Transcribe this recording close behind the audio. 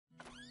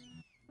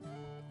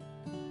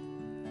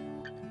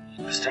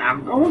This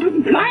time going to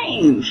the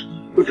plains,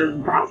 which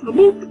is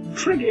profitable to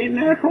trade in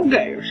natural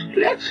gas.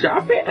 Let's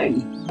stop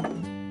in.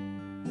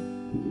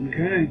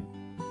 Okay.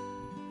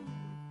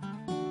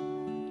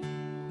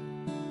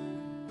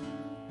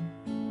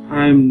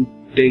 I'm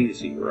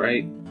Daisy,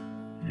 right?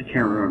 I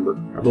can't remember.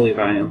 I believe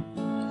I am.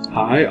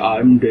 Hi,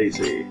 I'm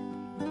Daisy.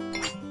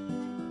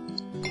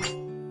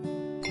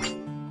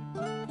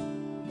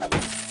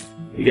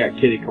 We got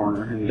Kitty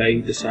Corner, and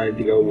they decided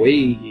to go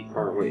way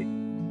far away.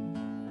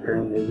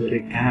 Apparently they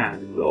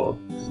can, though.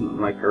 It's not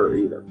like her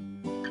either.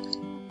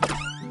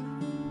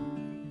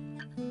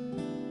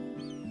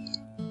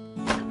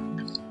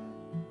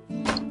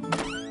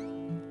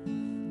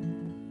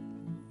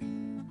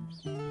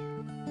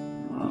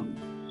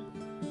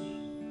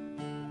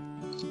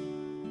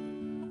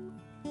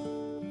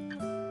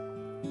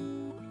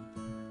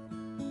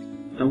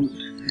 Don't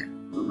have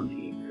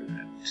money for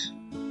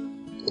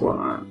that. Go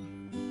on.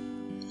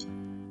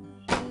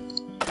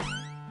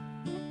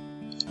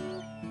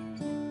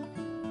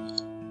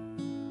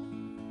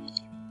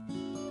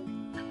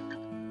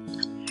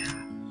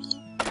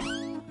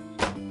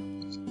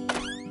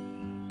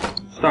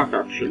 Stock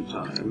option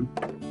time.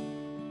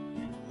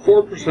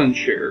 4%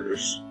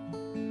 shares.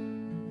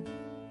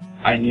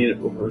 I need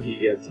it before he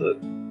gets it.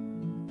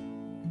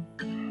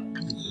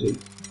 Let's see.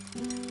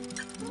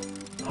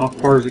 How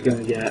far is it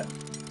gonna get?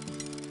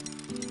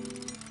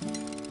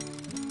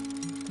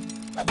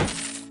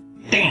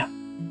 Damn!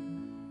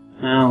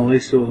 Well, at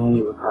least it was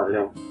only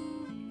Ricardo.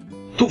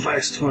 Too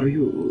fast for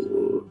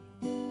you!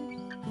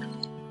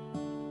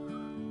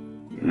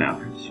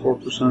 Now, it's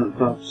 4%,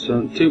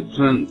 5%,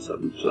 2%,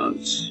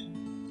 7%.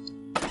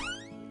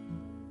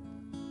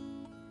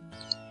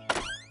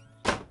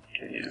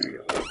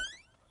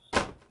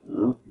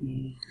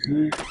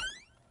 Okay.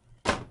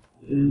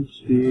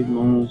 Speed,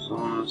 normal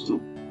size.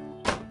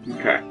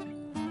 Okay.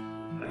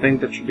 I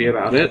think that should be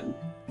about it.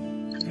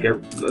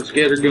 Let's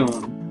get her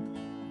going.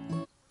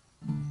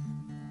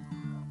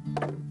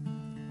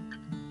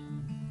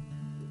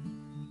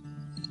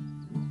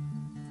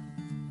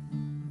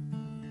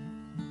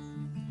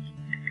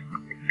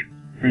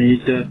 I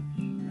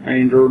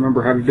need to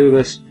remember how to do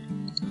this.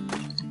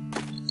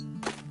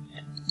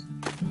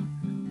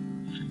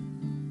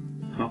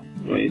 Oh,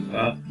 wait,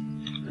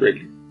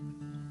 Rick.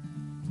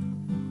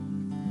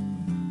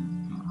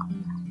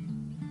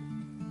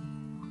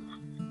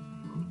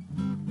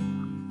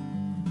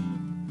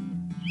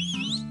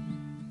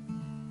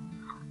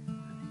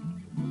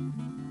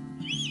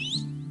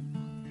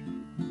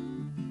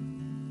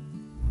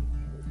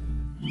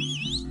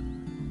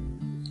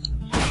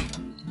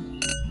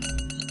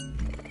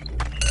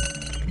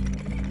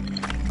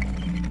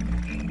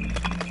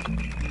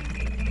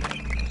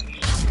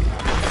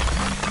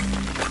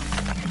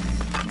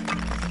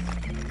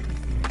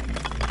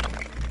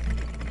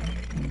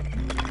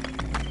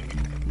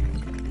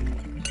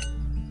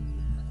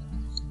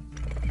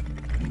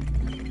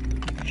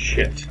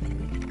 Shit.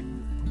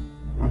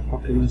 I'm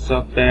fucking this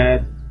up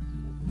bad.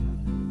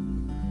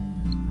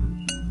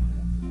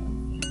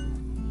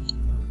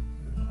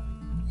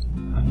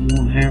 I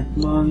won't have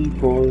money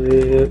for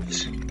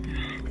it.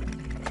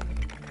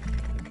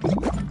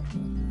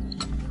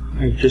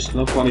 I have just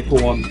enough money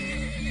for one.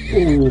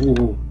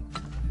 Ooh.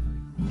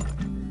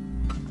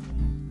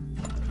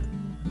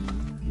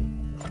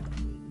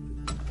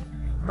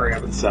 Hurry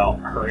up and sell.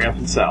 Hurry up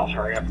and sell.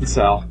 Hurry up and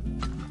sell.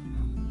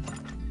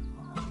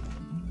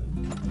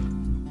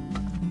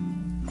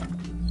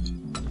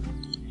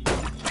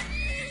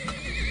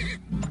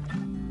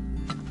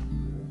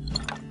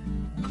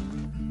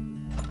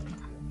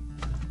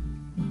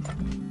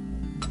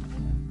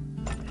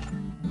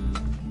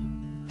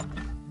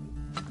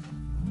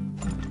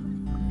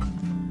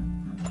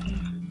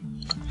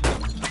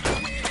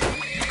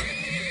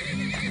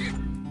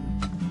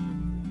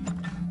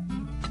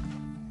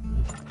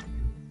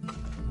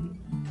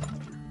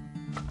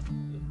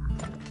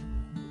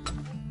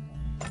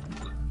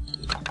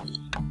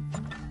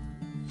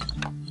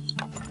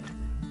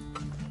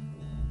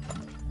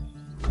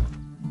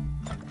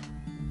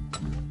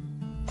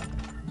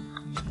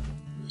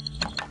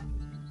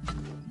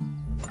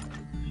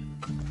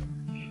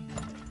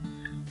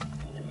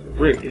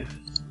 Rig.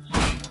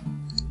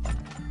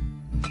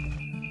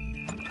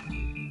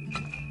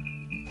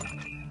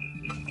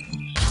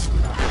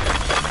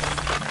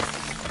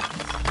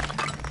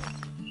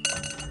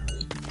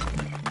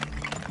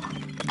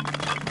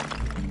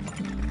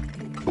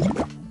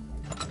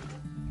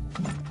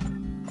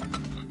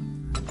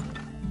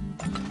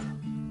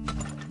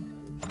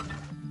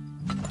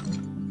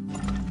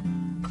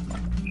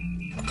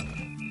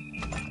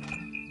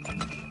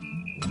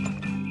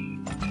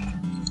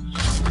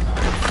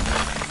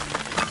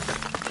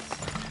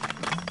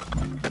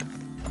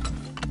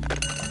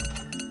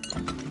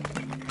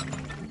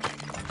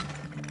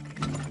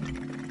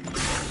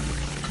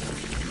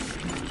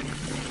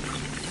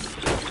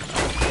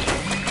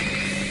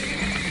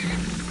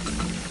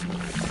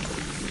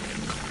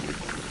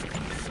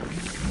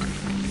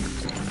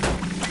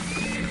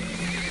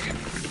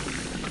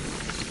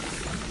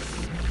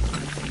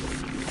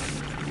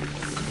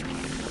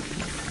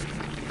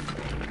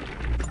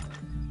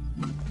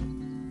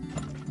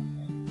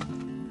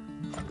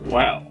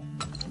 Wow.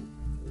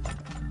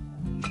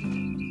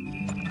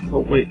 Oh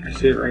wait, I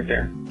see it right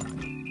there.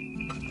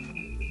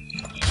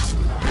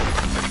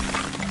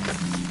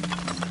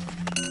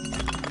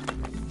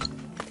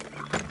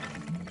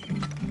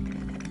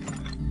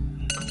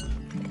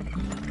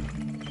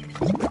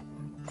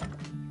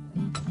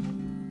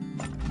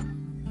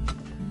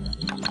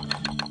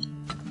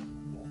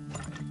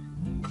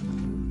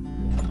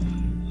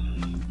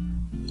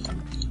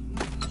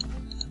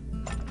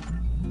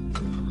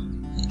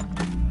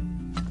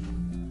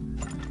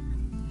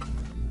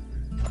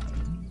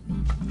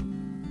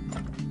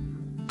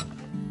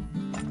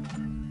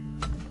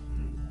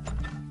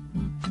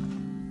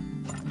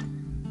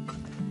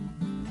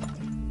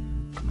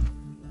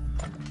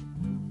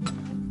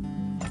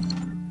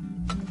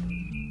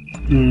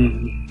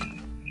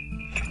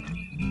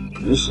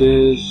 This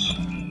is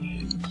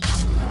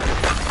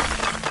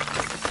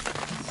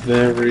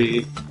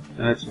very.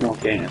 That's more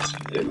gas.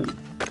 Damn it.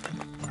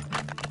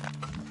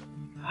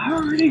 I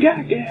already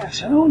got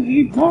gas. I don't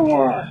need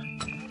more.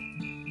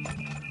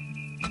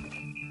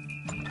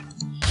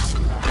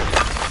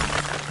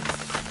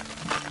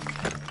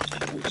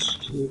 It's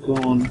still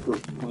going for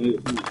quite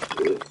a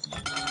bit.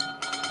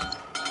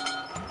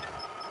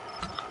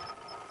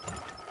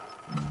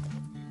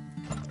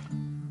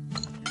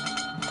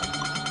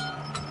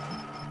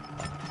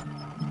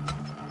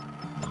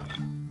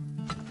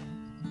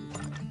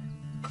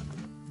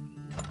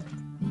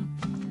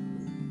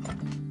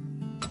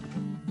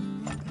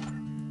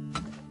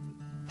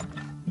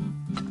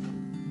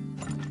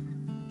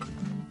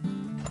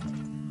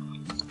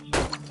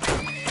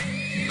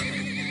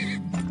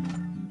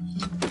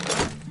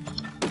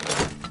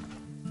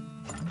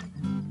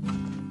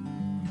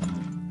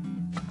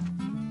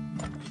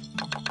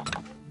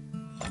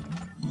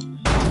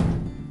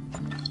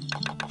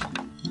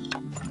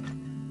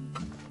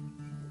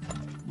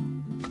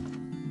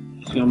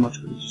 See how much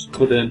we just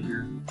put in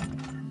here.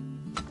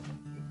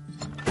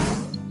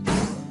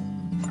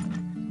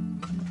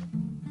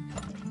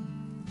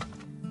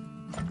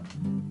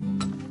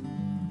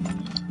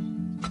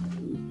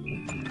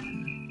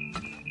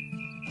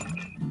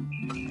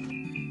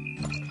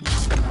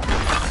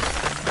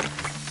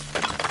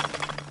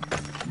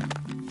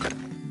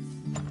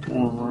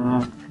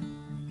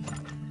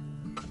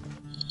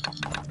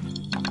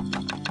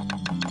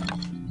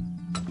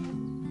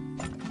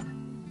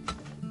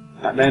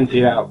 Got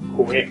emptied out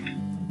quick.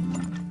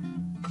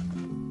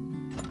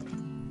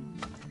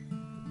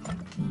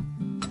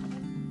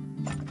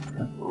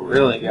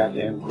 Really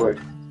goddamn quick.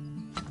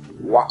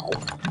 Wow.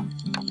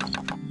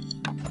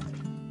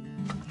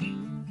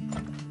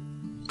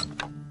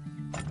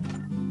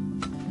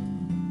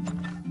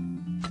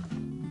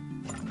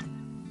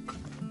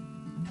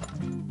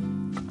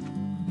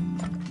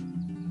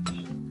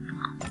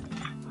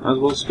 Might as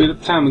well speed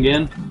up time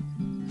again.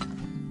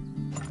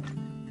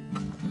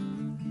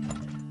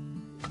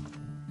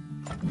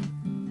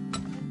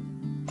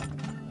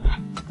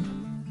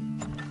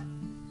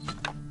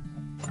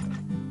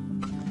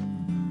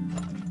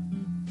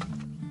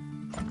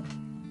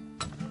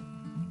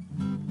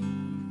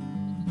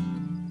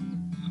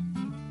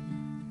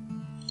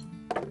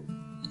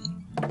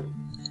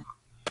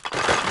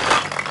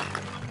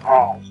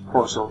 Oh, of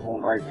course there was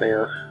one right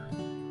there.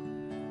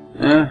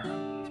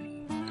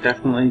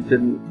 Definitely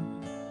didn't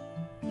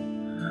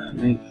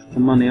make the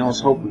money I was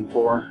hoping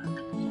for.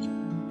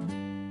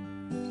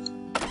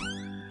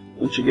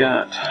 What you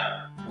got?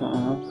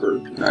 For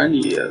 90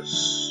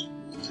 years.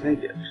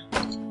 Take it.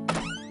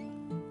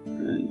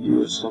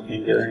 You still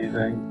can't get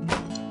anything.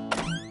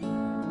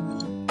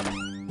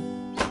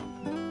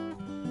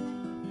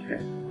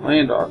 Okay,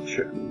 land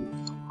auction.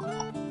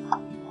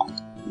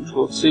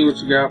 So let's see what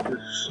you got for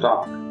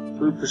stock.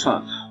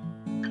 3%.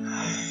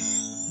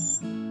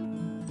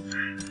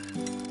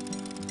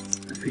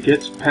 If it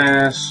gets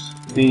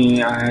past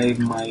me, I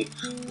might.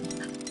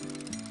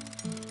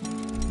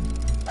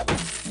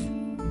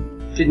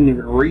 Didn't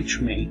even reach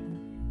me.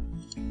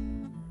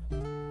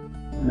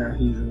 Now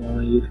he's in the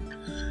lead.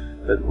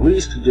 But at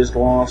least he just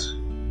lost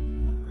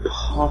a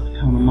puck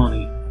ton of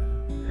money.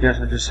 Yes,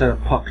 I just said a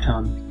puck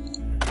ton.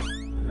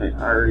 I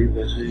already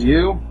visited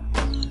you.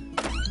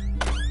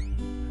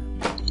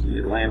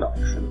 The land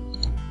auction.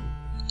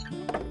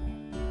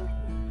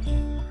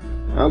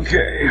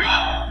 Okay.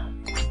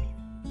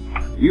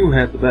 You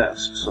had the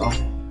best, so.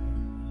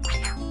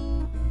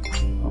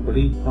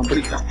 Nobody. Oh,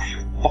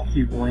 fuck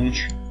you,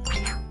 Blanche.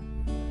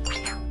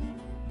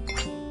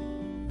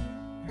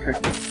 Okay,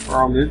 we're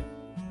all good.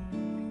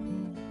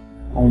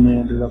 Only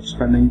ended up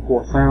spending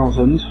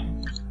 4,000.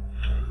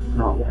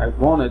 Not what I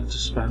wanted to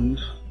spend.